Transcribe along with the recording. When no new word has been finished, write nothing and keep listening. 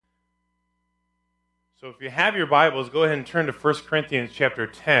So if you have your Bibles, go ahead and turn to 1 Corinthians chapter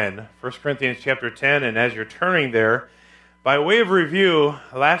 10. 1 Corinthians chapter 10, and as you're turning there, by way of review,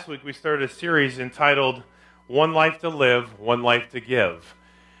 last week we started a series entitled One Life to Live, One Life to Give.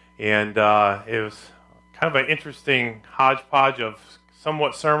 And it was kind of an interesting hodgepodge of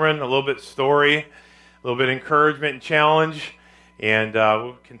somewhat sermon, a little bit story, a little bit encouragement and challenge. And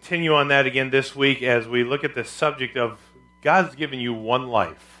we'll continue on that again this week as we look at the subject of God's given you one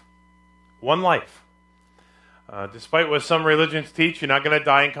life. One life. Despite what some religions teach, you're not going to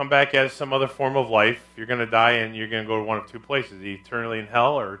die and come back as some other form of life. You're going to die and you're going to go to one of two places, eternally in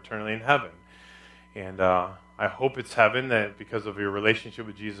hell or eternally in heaven. And I hope it's heaven because of your relationship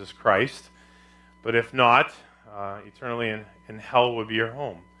with Jesus Christ. But if not, eternally in hell would be your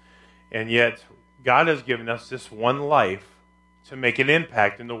home. And yet, God has given us this one life to make an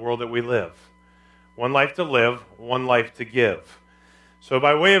impact in the world that we live. One life to live, one life to give. So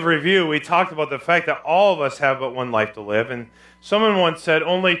by way of review, we talked about the fact that all of us have but one life to live. And someone once said,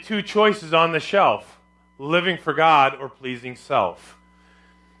 only two choices on the shelf, living for God or pleasing self.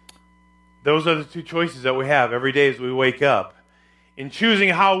 Those are the two choices that we have every day as we wake up. In choosing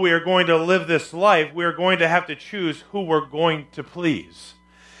how we are going to live this life, we are going to have to choose who we're going to please.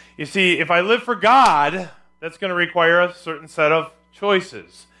 You see, if I live for God, that's going to require a certain set of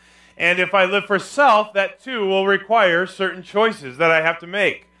choices. And if I live for self, that too will require certain choices that I have to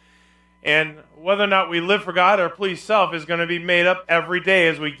make. And whether or not we live for God or please self is going to be made up every day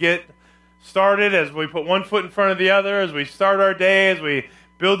as we get started, as we put one foot in front of the other, as we start our day, as we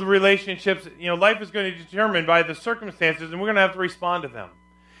build the relationships. You know, life is going to be determined by the circumstances, and we're going to have to respond to them.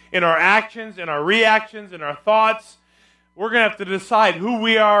 In our actions, in our reactions, in our thoughts, we're going to have to decide who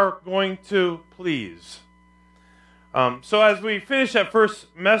we are going to please. So as we finished that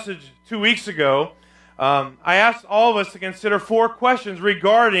first message 2 weeks ago, I asked all of us to consider 4 questions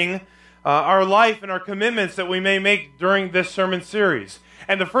regarding our life and our commitments that we may make during this sermon series.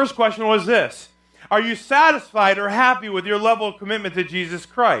 And the first question was this: are you satisfied or happy with your level of commitment to Jesus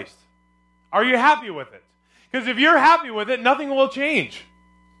Christ? Are you happy with it? Because if you're happy with it, nothing will change.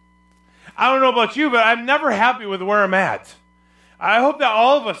 I don't know about you, but I'm never happy with where I'm at. I hope that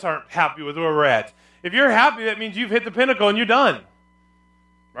all of us aren't happy with where we're at. If you're happy, that means you've hit the pinnacle and you're done.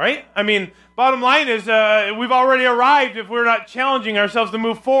 Right? I mean, bottom line is we've already arrived if we're not challenging ourselves to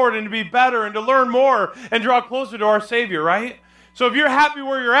move forward and to be better and to learn more and draw closer to our Savior, right? So if you're happy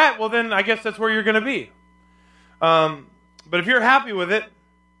where you're at, well then I guess that's where you're going to be. But if you're happy with it,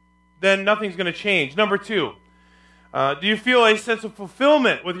 then nothing's going to change. Number 2, do you feel a sense of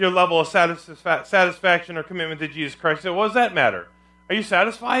fulfillment with your level of satisfaction or commitment to Jesus Christ? So what does that matter? Are you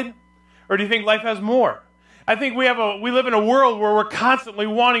satisfied? Or do you think life has more? I think we live in a world where we're constantly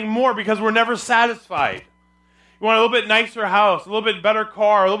wanting more because we're never satisfied. You want a little bit nicer house, a little bit better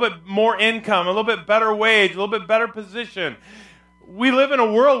car, a little bit more income, a little bit better wage, a little bit better position. We live in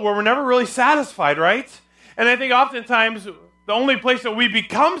a world where we're never really satisfied, right? And I think oftentimes the only place that we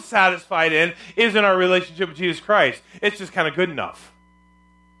become satisfied in is in our relationship with Jesus Christ. It's just kind of good enough.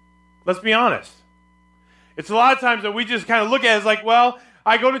 Let's be honest. It's a lot of times that we just kind of look at it as like, well,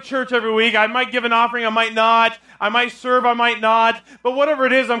 I go to church every week. I might give an offering. I might not. I might serve. I might not. But whatever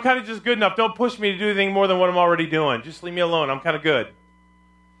it is, I'm kind of just good enough. Don't push me to do anything more than what I'm already doing. Just leave me alone. I'm kind of good.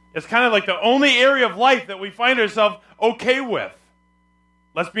 It's kind of like the only area of life that we find ourselves okay with.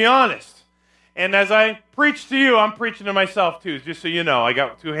 Let's be honest. And as I preach to you, I'm preaching to myself too, just so you know. I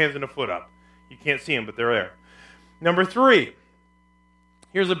got 2 hands and a foot up. You can't see them, but they're there. Number 3.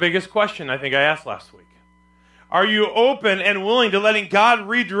 Here's the biggest question I think I asked last week. Are you open and willing to letting God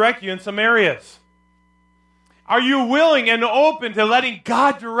redirect you in some areas? Are you willing and open to letting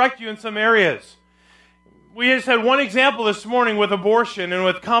God direct you in some areas? We just had one example this morning with abortion and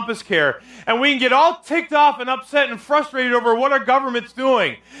with Compass Care. And we can get all ticked off and upset and frustrated over what our government's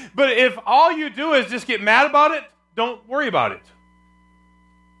doing. But if all you do is just get mad about it, don't worry about it.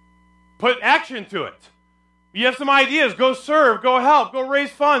 Put action to it. You have some ideas, go serve, go help, go raise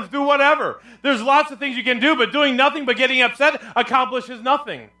funds, do whatever. There's lots of things you can do, but doing nothing but getting upset accomplishes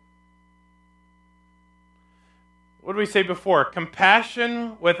nothing. What did we say before?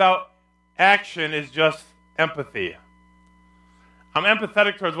 Compassion without action is just empathy. I'm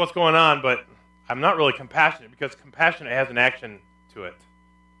empathetic towards what's going on, but I'm not really compassionate because compassion has an action to it.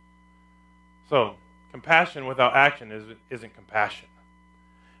 So, compassion without action isn't compassion.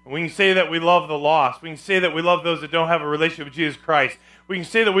 And we can say that we love the lost. We can say that we love those that don't have a relationship with Jesus Christ. We can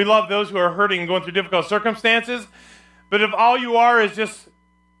say that we love those who are hurting and going through difficult circumstances. But if all you are is just,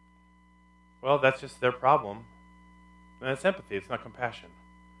 well, that's just their problem, then it's empathy. It's not compassion.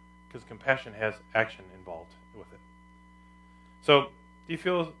 Because compassion has action involved with it. So, do you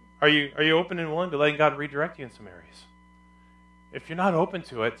feel Are you open and willing to letting God redirect you in some areas? If you're not open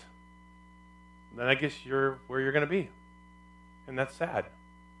to it, then I guess you're where you're going to be. And that's sad.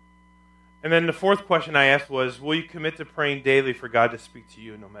 And then the fourth question I asked was, will you commit to praying daily for God to speak to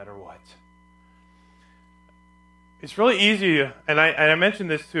you no matter what? It's really easy, and I mentioned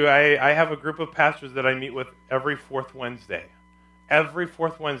this too, I have a group of pastors that I meet with every fourth Wednesday. Every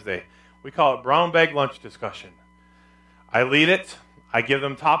fourth Wednesday. We call it Brown Bag Lunch Discussion. I lead it, I give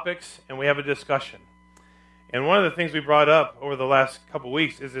them topics, and we have a discussion. And one of the things we brought up over the last couple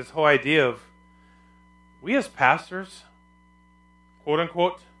weeks is this whole idea of we as pastors, quote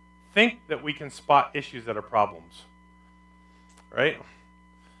unquote, think that we can spot issues that are problems. Right?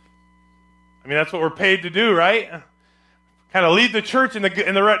 I mean, that's what we're paid to do, right? Kind of lead the church in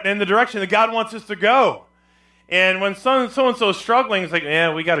the direction that God wants us to go. And when so-and-so is struggling, it's like,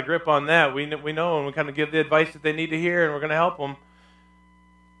 yeah, we got a grip on that. We know, and we kind of give the advice that they need to hear, and we're going to help them.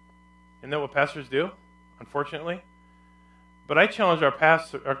 Isn't that what pastors do, unfortunately? But I challenge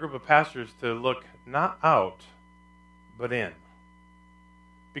our group of pastors to look not out, but in.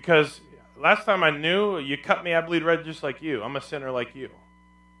 Because last time I knew, you cut me, I bleed red just like you. I'm a sinner like you.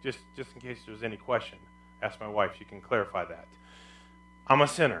 Just in case there's any question. Ask my wife, she can clarify that. I'm a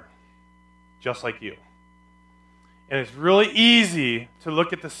sinner, just like you. And it's really easy to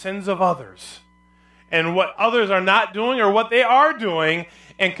look at the sins of others and what others are not doing or what they are doing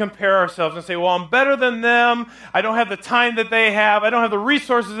and compare ourselves and say, well, I'm better than them. I don't have the time that they have. I don't have the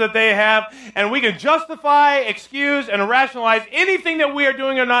resources that they have. And we can justify, excuse, and rationalize anything that we are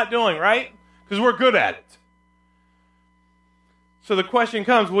doing or not doing, right? Because we're good at it. So the question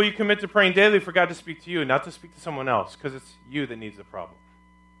comes, will you commit to praying daily for God to speak to you, not to speak to someone else? Because it's you that needs the problem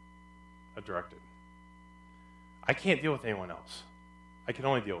directed. I can't deal with anyone else. I can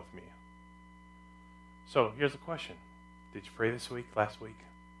only deal with me. So here's the question. Did you pray this week, last week?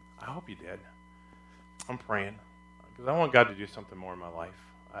 I hope you did. I'm praying because I want God to do something more in my life.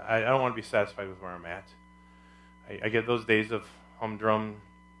 I don't want to be satisfied with where I'm at. I get those days of humdrum,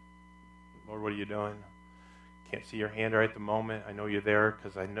 Lord, what are you doing? Can't see your hand right at the moment. I know you're there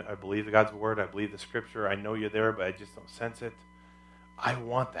because I believe God's word. I believe the scripture. I know you're there, but I just don't sense it. I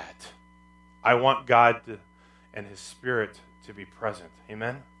want that. I want God and his Spirit to be present.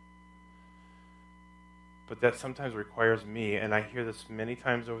 Amen? But that sometimes requires me, and I hear this many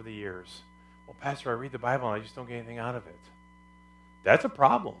times over the years, well, Pastor, I read the Bible and I just don't get anything out of it. That's a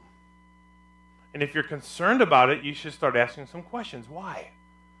problem. And if you're concerned about it, you should start asking some questions. Why?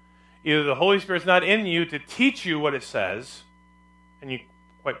 Either the Holy Spirit's not in you to teach you what it says, and you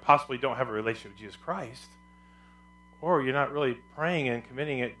quite possibly don't have a relationship with Jesus Christ, or you're not really praying and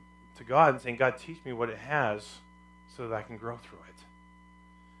committing it to God and saying, God, teach me what it has so that I can grow through it.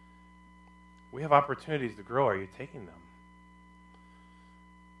 We have opportunities to grow. Are you taking them?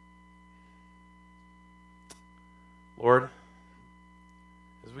 Lord,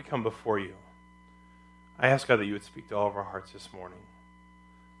 as we come before you, I ask God that you would speak to all of our hearts this morning.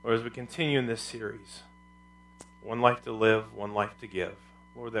 Lord, as we continue in this series, one life to live, one life to give,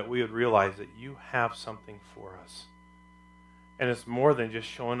 Lord, that we would realize that you have something for us. And it's more than just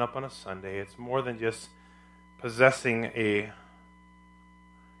showing up on a Sunday. It's more than just possessing a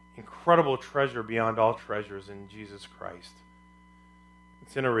incredible treasure beyond all treasures in Jesus Christ.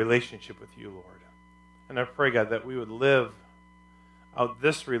 It's in a relationship with you, Lord. And I pray, God, that we would live out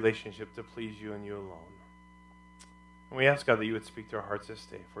this relationship to please you and you alone. And we ask, God, that you would speak to our hearts this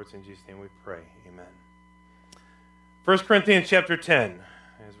day. For it's in Jesus' name we pray. Amen. 1 Corinthians chapter 10,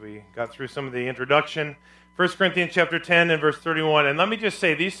 as we got through some of the introduction. 1 Corinthians chapter 10 and verse 31. And let me just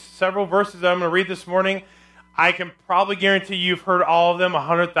say, these several verses that I'm going to read this morning, I can probably guarantee you've heard all of them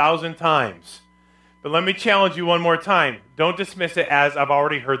 100,000 times. But let me challenge you one more time. Don't dismiss it as I've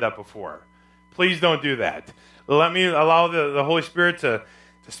already heard that before. Please don't do that. Let me allow the Holy Spirit to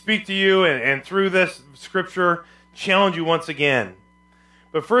speak to you and through this scripture, challenge you once again.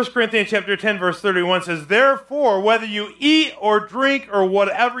 But 1 Corinthians chapter 10 verse 31 says, therefore, whether you eat or drink or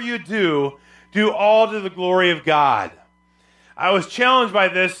whatever you do all to the glory of God. I was challenged by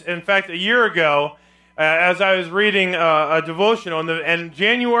this, in fact, a year ago, as I was reading a devotional, and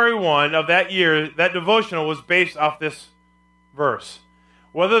January 1 of that year, that devotional was based off this verse.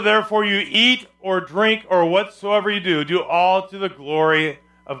 Whether therefore you eat or drink or whatsoever you do all to the glory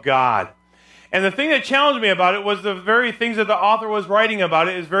of God. And the thing that challenged me about it was the very things that the author was writing about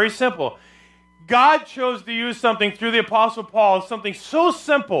it is very simple. God chose to use something through the Apostle Paul, something so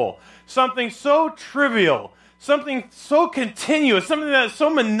simple, something so trivial, something so continuous, something that's so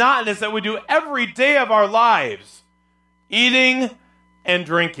monotonous that we do every day of our lives, eating and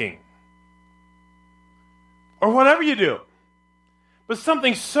drinking. Or whatever you do. but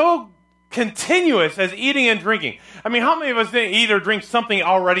something so continuous as eating and drinking. I mean, how many of us didn't eat or drink something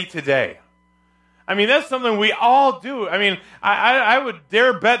already today? I mean, that's something we all do. I mean, I would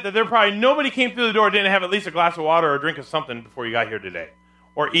dare bet that there probably nobody came through the door didn't have at least a glass of water or a drink of something before you got here today,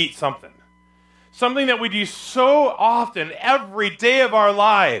 or eat something. Something that we do so often every day of our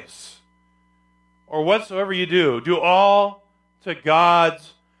lives, or whatsoever you do all to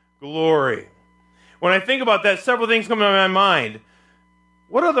God's glory. When I think about that, several things come to my mind.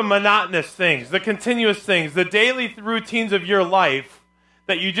 What are the monotonous things, the continuous things, the daily routines of your life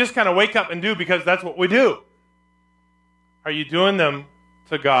that you just kind of wake up and do because that's what we do? Are you doing them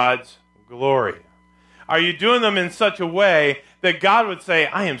to God's glory? Are you doing them in such a way that God would say,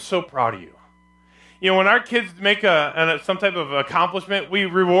 I am so proud of you? You know, when our kids make some type of accomplishment, we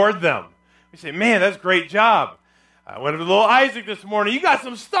reward them. We say, man, that's a great job. I went to little Isaac this morning. You got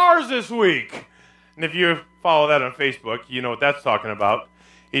some stars this week. And if you follow that on Facebook, you know what that's talking about.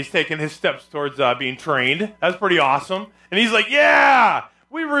 He's taking his steps towards being trained. That's pretty awesome. And he's like, yeah,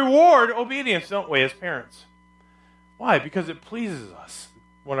 we reward obedience, don't we, as parents? Why? Because it pleases us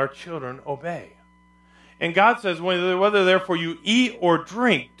when our children obey. And God says, whether therefore you eat or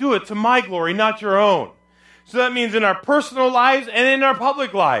drink, do it to my glory, not your own. So that means in our personal lives and in our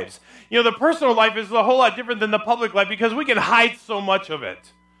public lives. You know, the personal life is a whole lot different than the public life because we can hide so much of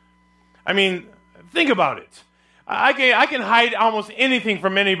it. I mean, think about it. I can hide almost anything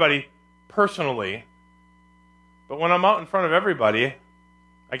from anybody personally, but when I'm out in front of everybody,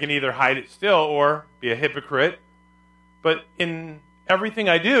 I can either hide it still or be a hypocrite. But in everything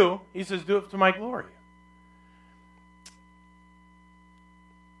I do, he says, do it to my glory.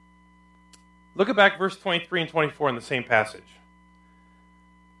 Look at back verse 23 and 24 in the same passage.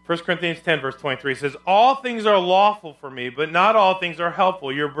 1 Corinthians 10, verse 23 says, all things are lawful for me, but not all things are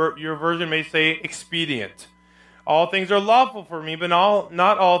helpful. Your version may say expedient. All things are lawful for me, but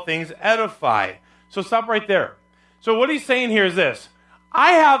not all things edify. So stop right there. So what he's saying here is this.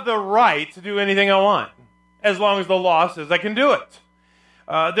 I have the right to do anything I want, as long as the law says I can do it.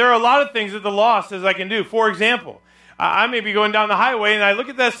 There are a lot of things that the law says I can do. For example, I may be going down the highway and I look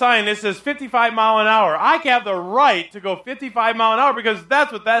at that sign that says 55 mile an hour. I have the right to go 55 mile an hour because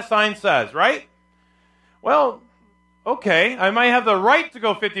that's what that sign says, right? Well, okay, I might have the right to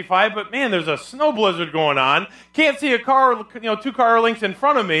go 55, but man, there's a snow blizzard going on. Can't see a car, 2 car lengths in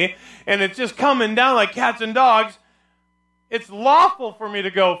front of me, and it's just coming down like cats and dogs. It's lawful for me to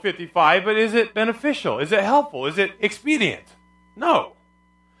go 55, but is it beneficial? Is it helpful? Is it expedient? No.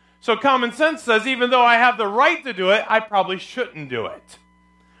 So common sense says even though I have the right to do it, I probably shouldn't do it.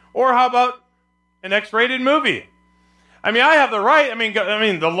 Or how about an X-rated movie? I mean, I have the right. I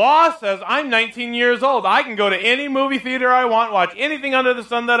mean, the law says I'm 19 years old. I can go to any movie theater I want, watch anything under the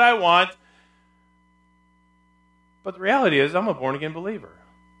sun that I want. But the reality is I'm a born-again believer.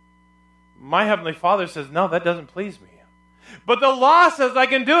 My Heavenly Father says, no, that doesn't please me. But the law says I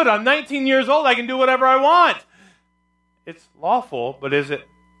can do it. I'm 19 years old. I can do whatever I want. It's lawful, but is it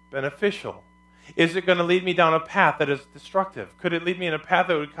beneficial? Is it going to lead me down a path that is destructive? Could it lead me in a path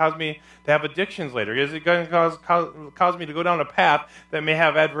that would cause me to have addictions later? Is it going to cause me to go down a path that may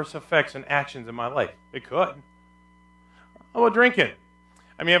have adverse effects and actions in my life? It could. How about drinking?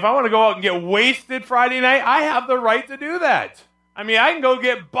 I mean, if I want to go out and get wasted Friday night, I have the right to do that. I mean, I can go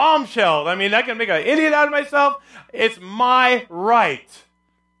get bombshelled. I mean, I can make an idiot out of myself. It's my right.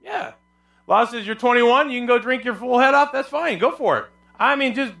 Yeah. Law says you're 21, you can go drink your full head off. That's fine. Go for it. I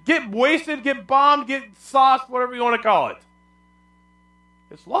mean, just get wasted, get bombed, get sauced, whatever you want to call it.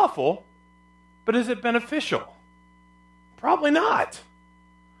 It's lawful, but is it beneficial? Probably not.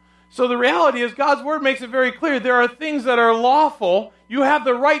 So the reality is God's Word makes it very clear. There are things that are lawful. You have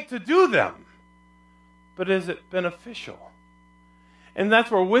the right to do them. But is it beneficial? And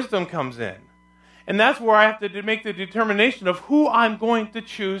that's where wisdom comes in. And that's where I have to make the determination of who I'm going to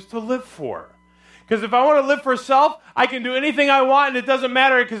choose to live for. Because if I want to live for self, I can do anything I want, and it doesn't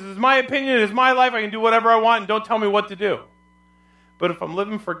matter because it's my opinion, it's my life, I can do whatever I want, and don't tell me what to do. But if I'm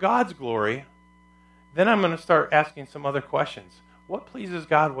living for God's glory, then I'm going to start asking some other questions. What pleases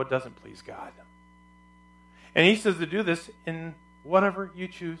God? What doesn't please God? And he says to do this in whatever you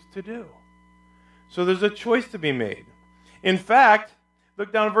choose to do. So there's a choice to be made. In fact,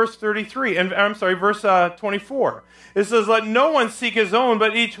 look down at verse 24. It says, let no one seek his own,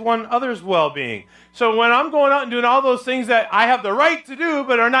 but each one other's well-being. So when I'm going out and doing all those things that I have the right to do,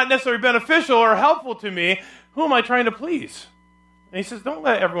 but are not necessarily beneficial or helpful to me, who am I trying to please? And he says, don't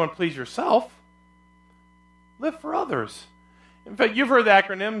let everyone please yourself. Live for others. In fact, you've heard the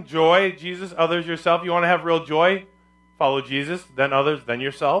acronym, JOY, Jesus, others, yourself. You want to have real joy? Follow Jesus, then others, then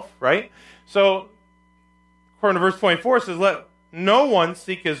yourself, right? So, according to verse 24, it says, let no one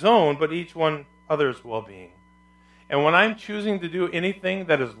seek his own, but each one other's well-being. And when I'm choosing to do anything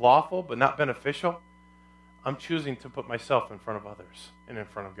that is lawful but not beneficial, I'm choosing to put myself in front of others and in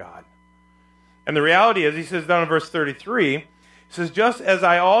front of God. And the reality is, he says down in verse 33, he says, just as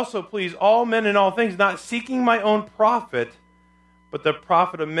I also please all men in all things, not seeking my own profit, but the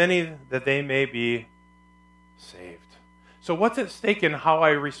profit of many, that they may be saved. So what's at stake in how I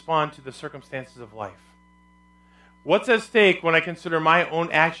respond to the circumstances of life? What's at stake when I consider my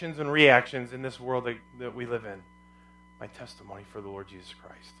own actions and reactions in this world that we live in? My testimony for the Lord Jesus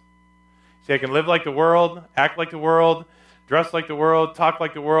Christ. See, I can live like the world, act like the world, dress like the world, talk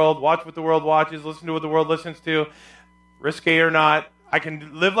like the world, watch what the world watches, listen to what the world listens to, risque or not. I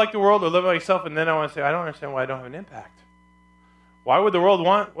can live like the world or live like myself, and then I want to say, I don't understand why I don't have an impact. Why would the world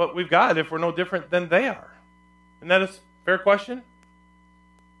want what we've got if we're no different than they are? Isn't that a fair question?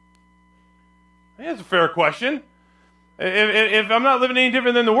 I think it's a fair question. If I'm not living any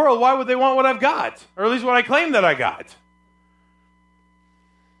different than the world, why would they want what I've got? Or at least what I claim that I got?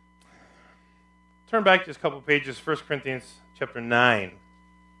 Turn back just a couple pages, 1 Corinthians chapter 9.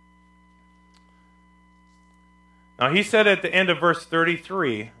 Now he said at the end of verse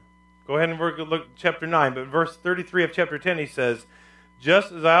 33, go ahead and look at chapter 9, but verse 33 of chapter 10 he says,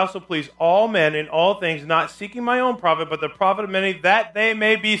 just as I also please all men in all things, not seeking my own profit, but the profit of many, that they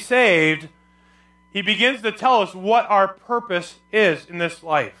may be saved. He begins to tell us what our purpose is in this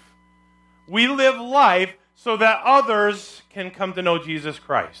life. We live life so that others can come to know Jesus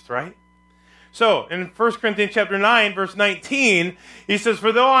Christ, right? So, in 1 Corinthians chapter 9, verse 19, he says,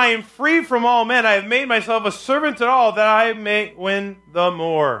 for though I am free from all men, I have made myself a servant to all, that I may win the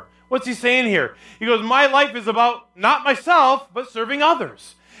more. What's he saying here? He goes, my life is about not myself, but serving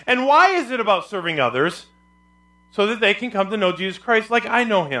others. And why is it about serving others? So that they can come to know Jesus Christ like I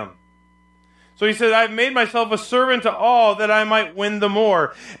know him. So he says, I've made myself a servant to all that I might win the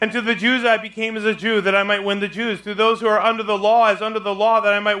more. And to the Jews I became as a Jew, that I might win the Jews. To those who are under the law, as under the law,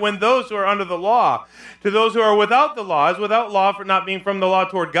 that I might win those who are under the law. To those who are without the law, as without law, for not being from the law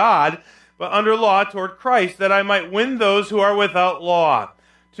toward God, but under law toward Christ, that I might win those who are without law.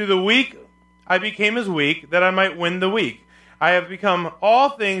 To the weak I became as weak, that I might win the weak. I have become all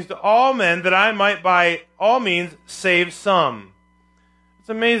things to all men, that I might by all means save some. It's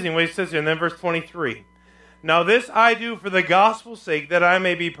amazing what he says here. And then verse 23. Now this I do for the gospel's sake, that I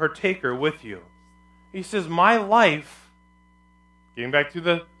may be partaker with you. He says, my life, getting back to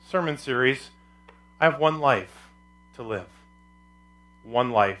the sermon series, I have one life to live.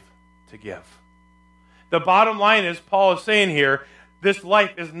 One life to give. The bottom line is, Paul is saying here, this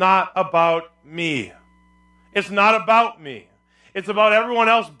life is not about me. It's not about me. It's about everyone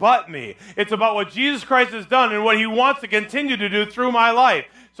else but me. It's about what Jesus Christ has done and what he wants to continue to do through my life.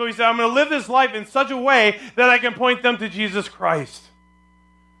 So he said, I'm going to live this life in such a way that I can point them to Jesus Christ.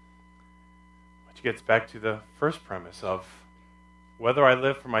 Which gets back to the first premise of whether I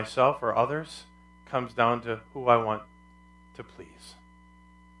live for myself or others comes down to who I want to please.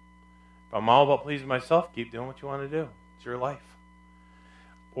 If I'm all about pleasing myself, keep doing what you want to do. It's your life.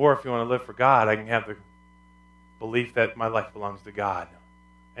 Or if you want to live for God, I can have the belief that my life belongs to God,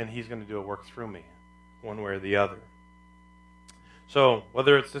 and he's going to do a work through me, one way or the other. So,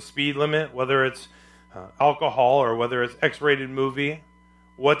 whether it's the speed limit, whether it's alcohol, or whether it's X-rated movie,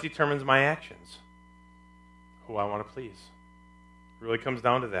 what determines my actions? Who I want to please. It really comes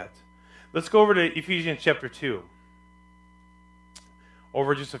down to that. Let's go over to Ephesians chapter 2.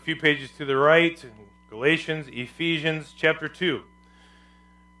 Over just a few pages to the right, Galatians, Ephesians chapter 2,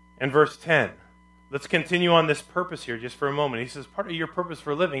 and verse 10. Let's continue on this purpose here just for a moment. He says part of your purpose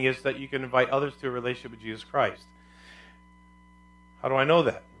for living is that you can invite others to a relationship with Jesus Christ. How do I know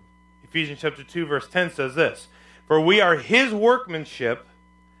that? Ephesians chapter 2 verse 10 says this, for we are his workmanship,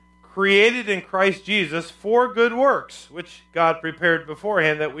 created in Christ Jesus for good works, which God prepared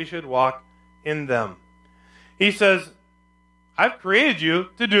beforehand that we should walk in them. He says, I've created you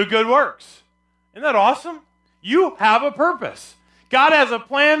to do good works. Isn't that awesome? You have a purpose. God has a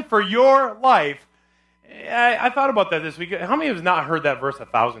plan for your life. I thought about that this week. How many have not heard that verse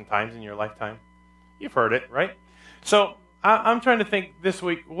 1,000 times in your lifetime? You've heard it, right? So I'm trying to think this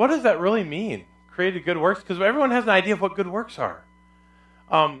week, what does that really mean? Created good works? Because everyone has an idea of what good works are.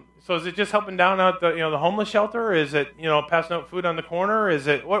 So is it just helping down out the homeless shelter? Is it passing out food on the corner? Is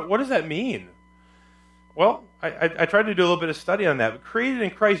it what does that mean? Well, I tried to do a little bit of study on that. But created in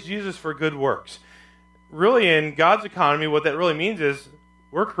Christ Jesus for good works. Really, in God's economy, what that really means is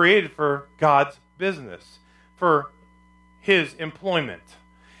we're created for God's business, for his employment.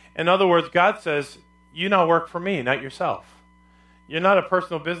 In other words, God says, you now work for me, not yourself. You're not a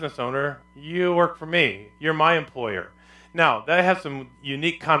personal business owner. You work for me. You're my employer. Now, that has some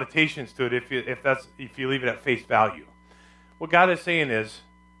unique connotations to it if you leave it at face value. What God is saying is,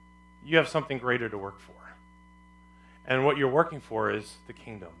 you have something greater to work for. And what you're working for is the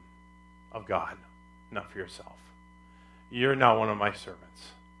kingdom of God, not for yourself. You're now one of my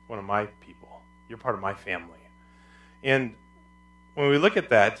servants, one of my people. You're part of my family. And when we look at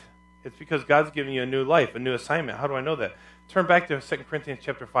that, it's because God's giving you a new life, a new assignment. How do I know that? Turn back to 2 Corinthians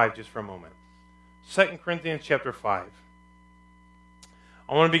chapter 5 just for a moment. 2 Corinthians chapter 5.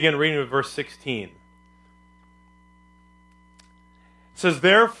 I want to begin reading with verse 16. It says,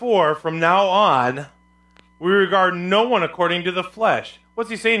 therefore, from now on, we regard no one according to the flesh. What's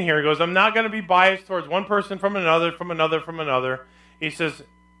he saying here? He goes, I'm not going to be biased towards one person from another, from another, from another. He says,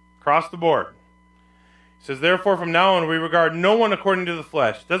 across the board. He says, therefore, from now on, we regard no one according to the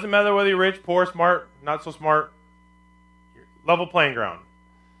flesh. Doesn't matter whether you're rich, poor, smart, not so smart. Level playing ground.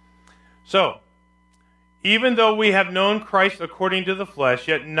 So, even though we have known Christ according to the flesh,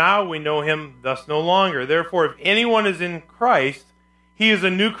 yet now we know him thus no longer. Therefore, if anyone is in Christ, he is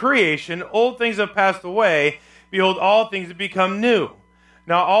a new creation. Old things have passed away. Behold, all things have become new.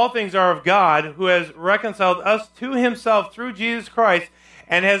 Now all things are of God, who has reconciled us to himself through Jesus Christ,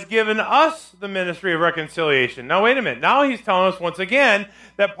 and has given us the ministry of reconciliation. Now wait a minute. Now he's telling us once again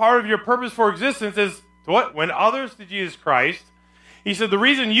that part of your purpose for existence is what? Win others to Jesus Christ. He said the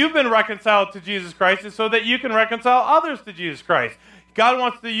reason you've been reconciled to Jesus Christ is so that you can reconcile others to Jesus Christ. God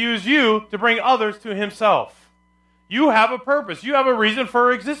wants to use you to bring others to himself. You have a purpose. You have a reason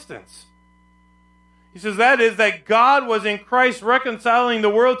for existence. He says that is that God was in Christ reconciling the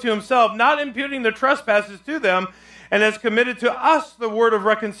world to himself, not imputing their trespasses to them, and has committed to us the word of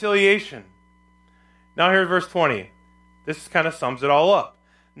reconciliation. Now here's verse 20. This kind of sums it all up.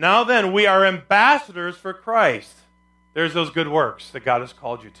 Now then, we are ambassadors for Christ. There's those good works that God has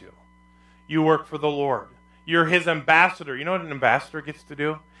called you to. You work for the Lord. You're his ambassador. You know what an ambassador gets to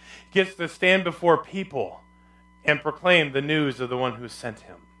do? He gets to stand before people and proclaim the news of the one who sent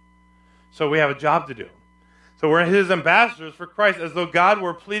him. So we have a job to do. So we're his ambassadors for Christ, as though God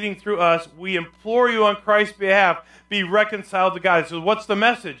were pleading through us. We implore you on Christ's behalf, be reconciled to God. So what's the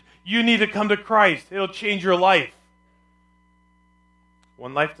message? You need to come to Christ. It'll change your life.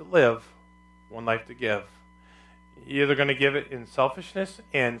 One life to live, one life to give. You're either going to give it in selfishness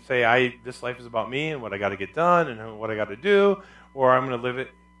and say, this life is about me and what I got to get done and what I got to do, or I'm going to live it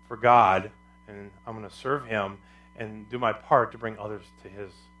for God and I'm going to serve him and do my part to bring others to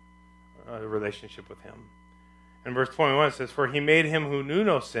his relationship with him. In verse 21 it says, for he made him who knew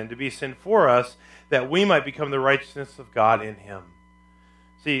no sin to be sin for us, that we might become the righteousness of God in him.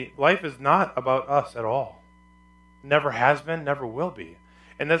 See, life is not about us at all. Never has been, never will be.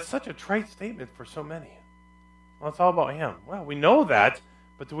 And that's such a trite statement for so many. Well, it's all about him. Well, we know that,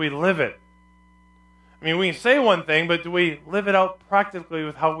 but do we live it? I mean, we can say one thing, but do we live it out practically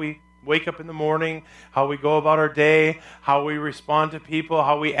with how we wake up in the morning, how we go about our day, how we respond to people,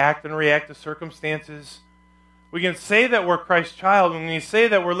 how we act and react to circumstances? We can say that we're Christ's child, and we say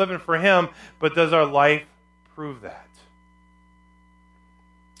that we're living for him, but does our life prove that?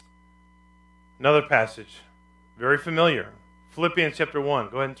 Another passage, very familiar. Philippians chapter 1.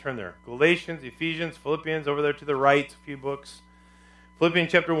 Go ahead and turn there. Galatians, Ephesians, Philippians, over there to the right, a few books.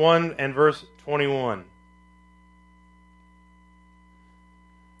 Philippians chapter 1 and verse 21.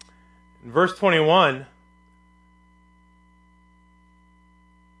 In verse 21, it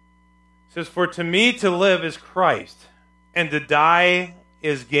says, for to me to live is Christ, and to die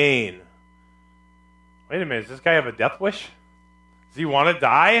is gain. Wait a minute, does this guy have a death wish? Does he want to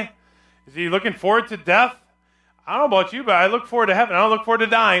die? Is he looking forward to death? I don't know about you, but I look forward to heaven. I don't look forward to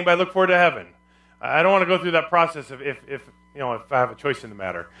dying, but I look forward to heaven. I don't want to go through that process if I have a choice in the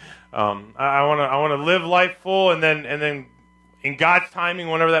matter. I want to live life full, and then in God's timing,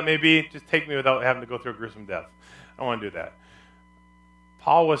 whenever that may be, just take me without having to go through a gruesome death. I don't want to do that.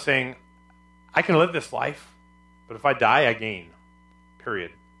 Paul was saying, I can live this life, but if I die, I gain.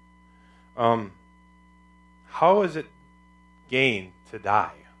 Period. How is it gain to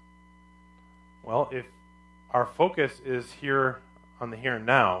die? Well, if our focus is here on the here and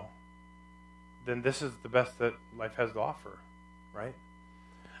now, then this is the best that life has to offer, right?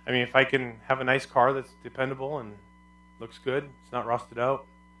 I mean, if I can have a nice car that's dependable and looks good, it's not rusted out.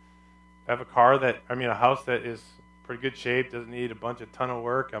 If I have a house that is pretty good shape, doesn't need a ton of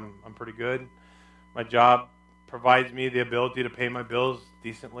work, I'm pretty good. My job provides me the ability to pay my bills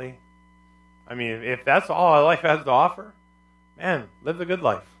decently. I mean, if that's all life has to offer, man, live the good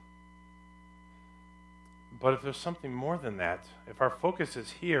life. But if there's something more than that, if our focus is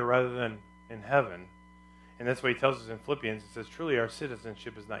here rather than in heaven, and that's what he tells us in Philippians, it says, truly our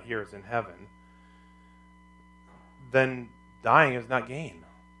citizenship is not here, it's in heaven, then dying is not gain.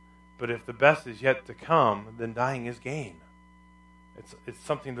 But if the best is yet to come, then dying is gain. It's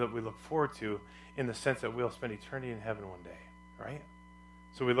something that we look forward to in the sense that we'll spend eternity in heaven one day, right?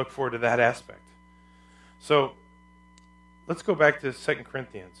 So we look forward to that aspect. So let's go back to 2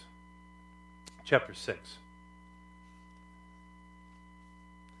 Corinthians chapter 6.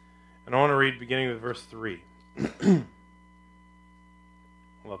 And I want to read beginning with verse 3. I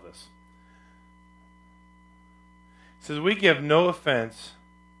love this. It says, "We give no offense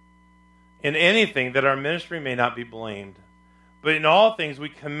in anything that our ministry may not be blamed. But in all things we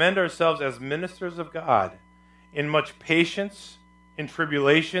commend ourselves as ministers of God, in much patience, in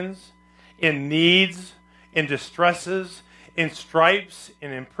tribulations, in needs, in distresses, in stripes,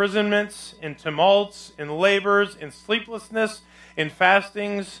 in imprisonments, in tumults, in labors, in sleeplessness, in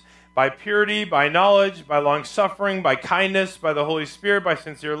fastings, by purity, by knowledge, by long-suffering, by kindness, by the Holy Spirit, by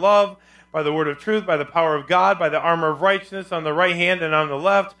sincere love, by the word of truth, by the power of God, by the armor of righteousness on the right hand and on the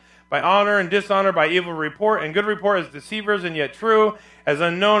left, by honor and dishonor, by evil report and good report, as deceivers and yet true, as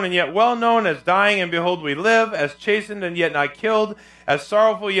unknown and yet well known, as dying and behold we live, as chastened and yet not killed, as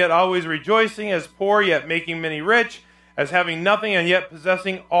sorrowful yet always rejoicing, as poor yet making many rich, as having nothing and yet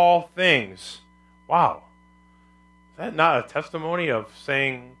possessing all things." Wow. Is that not a testimony of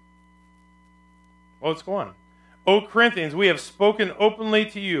saying, well, let's go on. "O Corinthians, we have spoken openly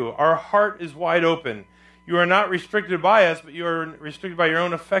to you. Our heart is wide open. You are not restricted by us, but you are restricted by your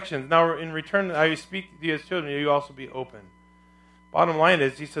own affections. Now, in return, I speak to you as children, you also be open." Bottom line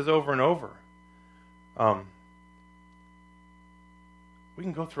is, he says over and over, we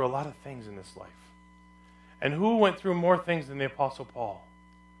can go through a lot of things in this life. And who went through more things than the Apostle Paul?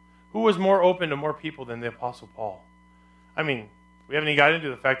 Who was more open to more people than the Apostle Paul? I mean, we haven't even got into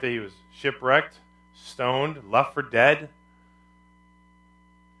the fact that he was shipwrecked, stoned, left for dead.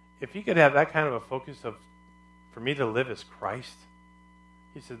 If he could have that kind of a focus of, for me to live as Christ,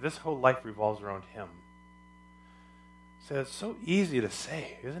 he said, this whole life revolves around him. So it's so easy to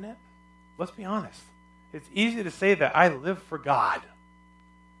say, isn't it? Let's be honest. It's easy to say that I live for God.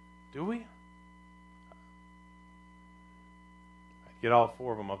 Do we? I'd get all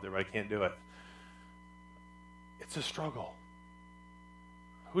four of them up there, but I can't do it. It's a struggle.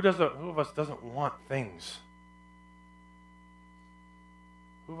 Who of us doesn't want things?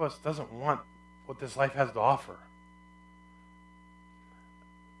 Who of us doesn't want what this life has to offer?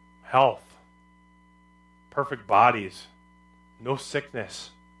 Health, perfect bodies, no sickness,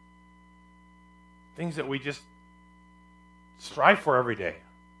 things that we just strive for every day,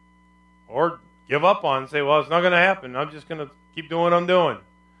 or give up on and say, well, it's not going to happen. I'm just going to keep doing what I'm doing.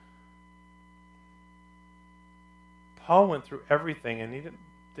 Paul went through everything, and he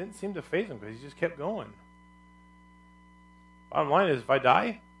didn't seem to faze him because he just kept going. Bottom line is, if I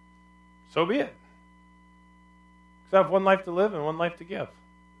die, so be it. Because I have one life to live and one life to give.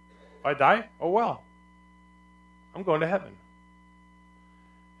 If I die, oh well. I'm going to heaven.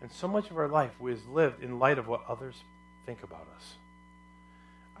 And so much of our life is lived in light of what others think about us.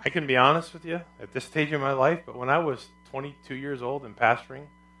 I can be honest with you, at this stage in my life, but when I was 22 years old and pastoring,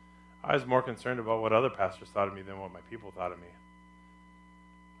 I was more concerned about what other pastors thought of me than what my people thought of me.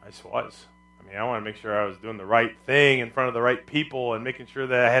 I just was. I mean, I want to make sure I was doing the right thing in front of the right people and making sure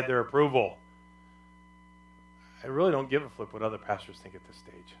that I had their approval. I really don't give a flip what other pastors think at this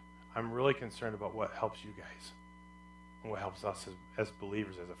stage. I'm really concerned about what helps you guys and what helps us as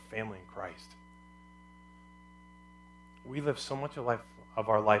believers, as a family in Christ. We live so much of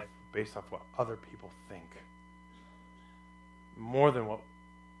our life based off what other people think, more than what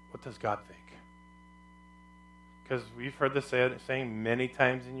does God think. Because we've heard this saying many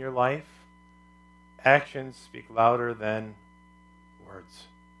times in your life, actions speak louder than words.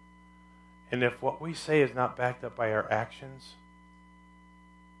 And if what we say is not backed up by our actions,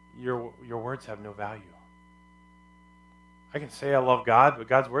 your words have no value. I can say I love God, but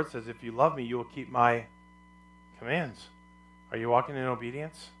God's word says, if you love me, you will keep my commands. Are you walking in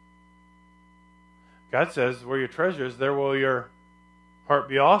obedience? God says, where your treasure is, there will your heart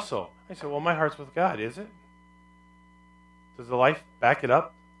be also. I say, well, my heart's with God, is it? Does the life back it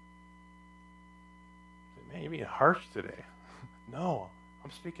up? Man, you're being harsh today. No,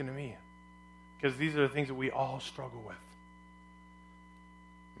 I'm speaking to me. Because these are the things that we all struggle with.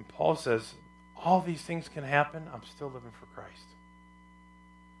 And Paul says, all these things can happen, I'm still living for Christ.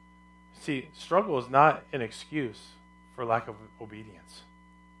 See, struggle is not an excuse for lack of obedience.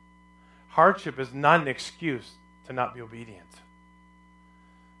 Hardship is not an excuse to not be obedient.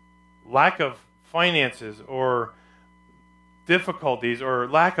 Lack of finances or difficulties or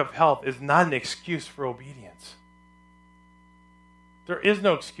lack of health is not an excuse for obedience. There is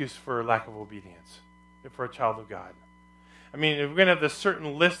no excuse for lack of obedience. for a child of God. I mean, if we're going to have this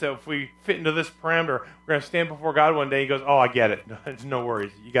certain list that if we fit into this parameter, we're going to stand before God one day. He goes, oh, I get it. No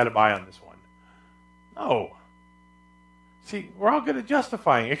worries. You got to buy on this one. No. See, we're all good at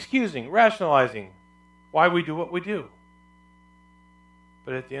justifying, excusing, rationalizing why we do what we do.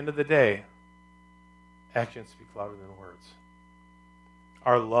 But at the end of the day, actions speak louder than words.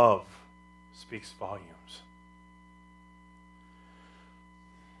 Our love speaks volumes.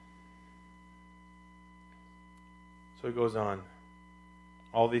 So he goes on.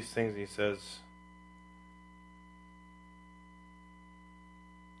 All these things he says.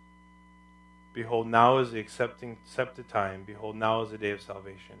 Behold, now is the accepted time. Behold, now is the day of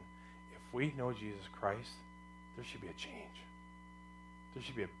salvation. If we know Jesus Christ, there should be a change. There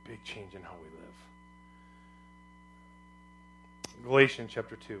should be a big change in how we live. Galatians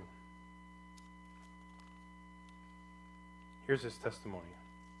chapter 2. Here's his testimony.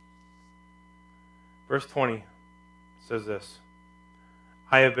 Verse 20 says this: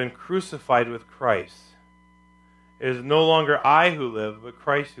 I have been crucified with Christ. It is no longer I who live, but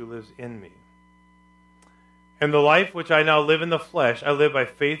Christ who lives in me. And the life which I now live in the flesh, I live by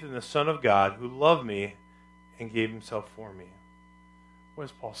faith in the Son of God, who loved me and gave himself for me. What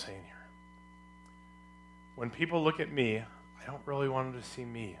is Paul saying here? When people look at me, I don't really want them to see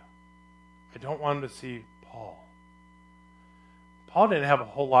me. I don't want them to see Paul. Paul didn't have a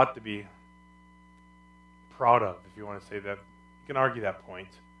whole lot to be proud of, if you want to say that. You can argue that point.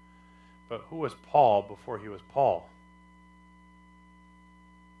 But who was Paul before he was Paul?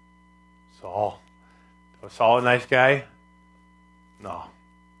 Saul. Was Saul a nice guy? No.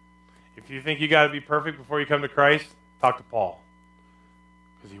 If you think you got to be perfect before you come to Christ, talk to Paul.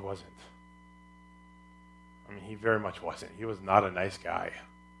 Because he wasn't. I mean, he very much wasn't. He was not a nice guy.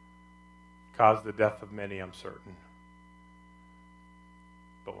 Caused the death of many, I'm certain.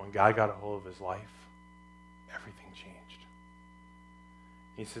 But when God got a hold of his life, everything changed.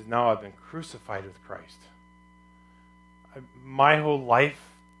 He says, now I've been crucified with Christ. My whole life,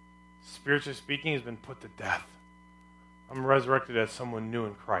 spiritually speaking, has been put to death. I'm resurrected as someone new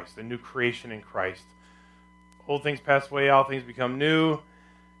in Christ, a new creation in Christ. Old things pass away, all things become new.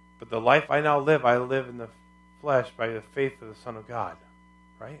 But the life I now live, I live in the flesh by the faith of the Son of God.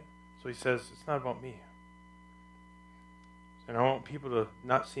 Right? So he says, it's not about me. And I want people to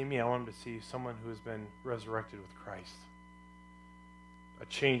not see me. I want them to see someone who has been resurrected with Christ. A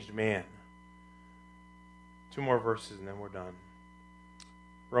changed man. 2 more verses and then we're done.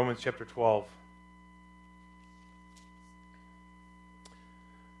 Romans chapter 12.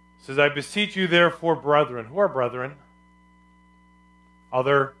 It says, I beseech you therefore, brethren. Who are brethren?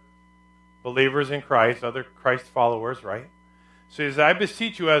 Other believers in Christ, other Christ followers, right? So he says, I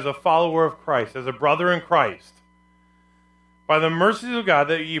beseech you as a follower of Christ, as a brother in Christ, by the mercies of God,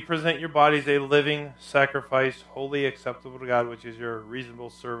 that you present your bodies a living sacrifice, wholly acceptable to God, which is your reasonable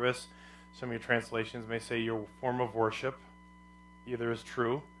service. Some of your translations may say your form of worship. Either is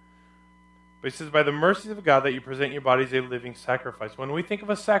true. But he says, by the mercies of God, that you present your bodies a living sacrifice. When we think of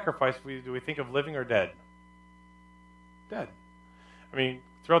a sacrifice, do we think of living or dead? Dead. I mean,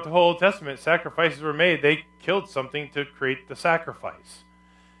 throughout the whole Old Testament, sacrifices were made. They killed something to create the sacrifice.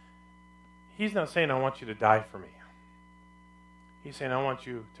 He's not saying, I want you to die for me. He's saying, I want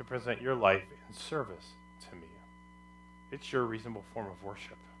you to present your life in service to me. It's your reasonable form of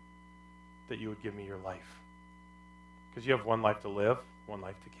worship that you would give me your life. Because you have one life to live, one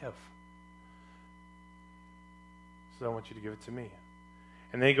life to give. So I want you to give it to me.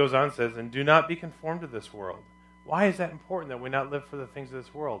 And then he goes on and says, and do not be conformed to this world. Why is that important that we not live for the things of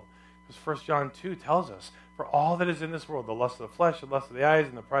this world? Because 1 John 2 tells us, for all that is in this world, the lust of the flesh, the lust of the eyes,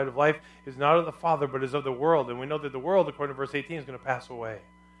 and the pride of life, is not of the Father, but is of the world. And we know that the world, according to verse 18, is going to pass away.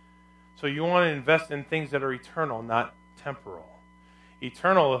 So you want to invest in things that are eternal, not temporal.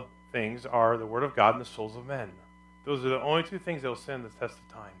 Eternal things are the Word of God and the souls of men. Those are the only two things that will stand the test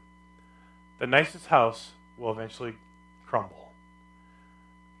of time. The nicest house will eventually crumble.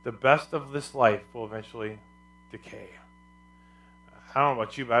 The best of this life will eventually decay. I don't know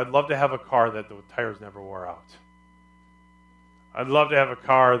about you, but I'd love to have a car that the tires never wore out. I'd love to have a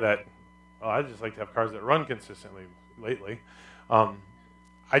car that, I just like to have cars that run consistently lately.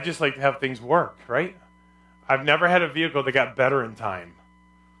 I just like to have things work, right? I've never had a vehicle that got better in time.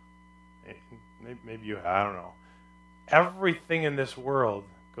 Maybe you, I don't know. Everything in this world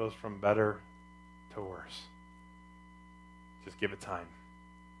goes from better to worse. Just give it time.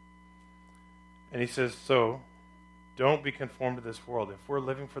 And he says, so don't be conformed to this world. If we're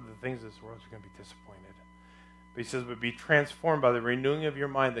living for the things of this world, you're going to be disappointed. But he says, but be transformed by the renewing of your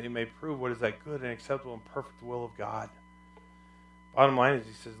mind, that you may prove what is that good and acceptable and perfect will of God. Bottom line is,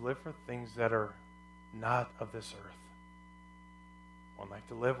 he says, live for things that are not of this earth. One life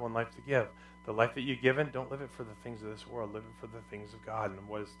to live, one life to give. The life that you've given, don't live it for the things of this world. Live it for the things of God and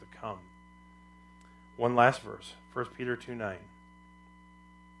what is to come. One last verse, 1 Peter 2:9.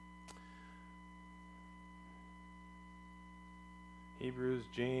 Hebrews,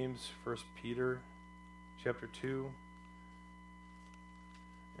 James, 1 Peter chapter 2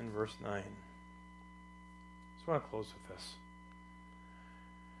 and verse 9. I just want to close with this.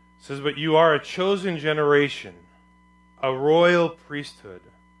 It says, "But you are a chosen generation, a royal priesthood,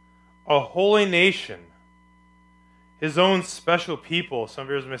 a holy nation, his own special people." Some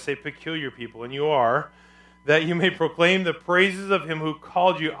viewers may say peculiar people, and you are, "that you may proclaim the praises of him who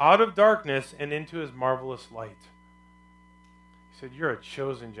called you out of darkness and into his marvelous light." He said, you're a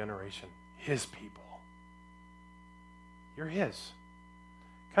chosen generation, his people. You're his.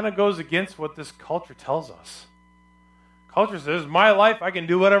 Kind of goes against what this culture tells us. Culture says, my life, I can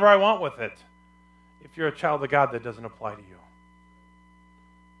do whatever I want with it. If you're a child of God, that doesn't apply to you.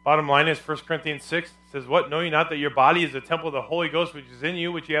 Bottom line is 1 Corinthians 6 says, "What? Know ye not that your body is a temple of the Holy Ghost which is in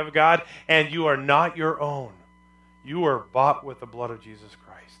you, which you have of God, and you are not your own. You are bought with the blood of Jesus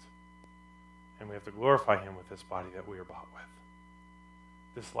Christ." And we have to glorify him with this body that we are bought with.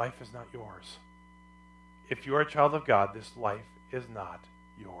 This life is not yours. If you are a child of God, this life is not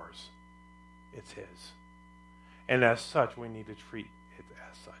yours. It's his. And as such, we need to treat it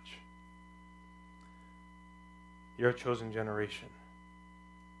as such. You're a chosen generation.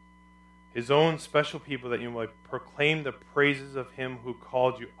 His own special people, that you might proclaim the praises of him who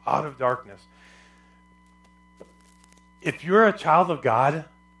called you out of darkness. If you're a child of God,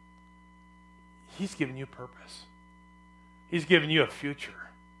 he's given you purpose. He's given you a future.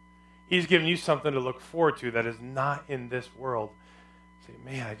 He's given you something to look forward to that is not in this world. Say,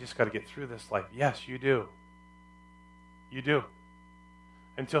 man, I just got to get through this life. Yes, you do. You do.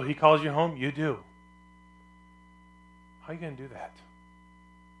 Until he calls you home, you do. How are you going to do that?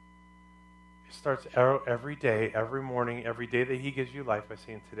 It starts every day, every morning, every day that he gives you life by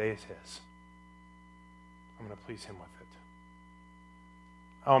saying, today is his. I'm going to please him with it.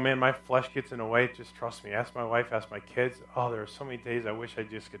 Oh man, my flesh gets in the way. Just trust me. Ask my wife, ask my kids. Oh, there are so many days I wish I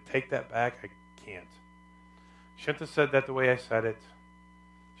just could take that back. I can't. Shouldn't have said that the way I said it.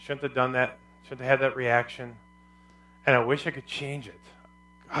 Shouldn't have done that. Shouldn't have had that reaction. And I wish I could change it.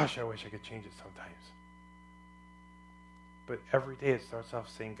 Gosh, I wish I could change it sometimes. But every day it starts off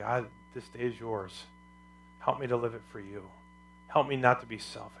saying, God, this day is yours. Help me to live it for you. Help me not to be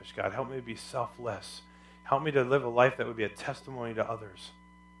selfish, God. Help me to be selfless. Help me to live a life that would be a testimony to others.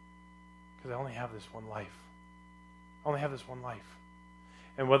 Because I only have this one life. I only have this one life.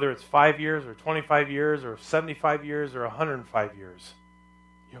 And whether it's 5 years or 25 years or 75 years or 105 years,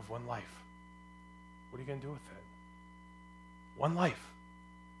 you have one life. What are you going to do with it? One life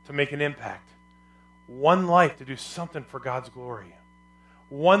to make an impact. One life to do something for God's glory.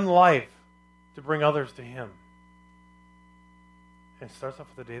 One life to bring others to him. And it starts off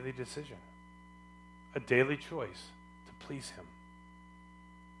with a daily decision. A daily choice to please him.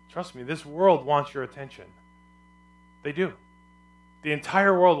 Trust me, this world wants your attention. They do. The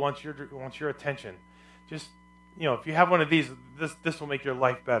entire world wants your attention. Just, if you have one of these, this will make your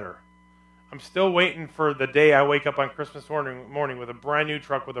life better. I'm still waiting for the day I wake up on Christmas morning with a brand new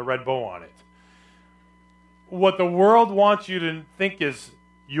truck with a red bow on it. What the world wants you to think is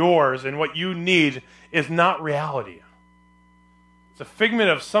yours and what you need is not reality. It's a figment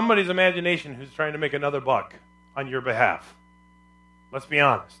of somebody's imagination who's trying to make another buck on your behalf. Let's be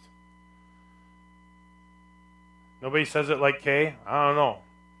honest. Nobody says it like Kay. I don't know.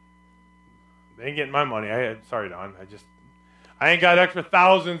 They ain't getting my money. Sorry, Don. I ain't got extra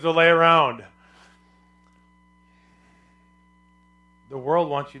thousands to lay around. The world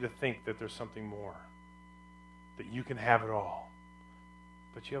wants you to think that there's something more. That you can have it all.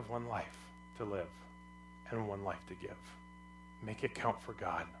 But you have one life to live and one life to give. Make it count for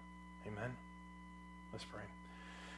God.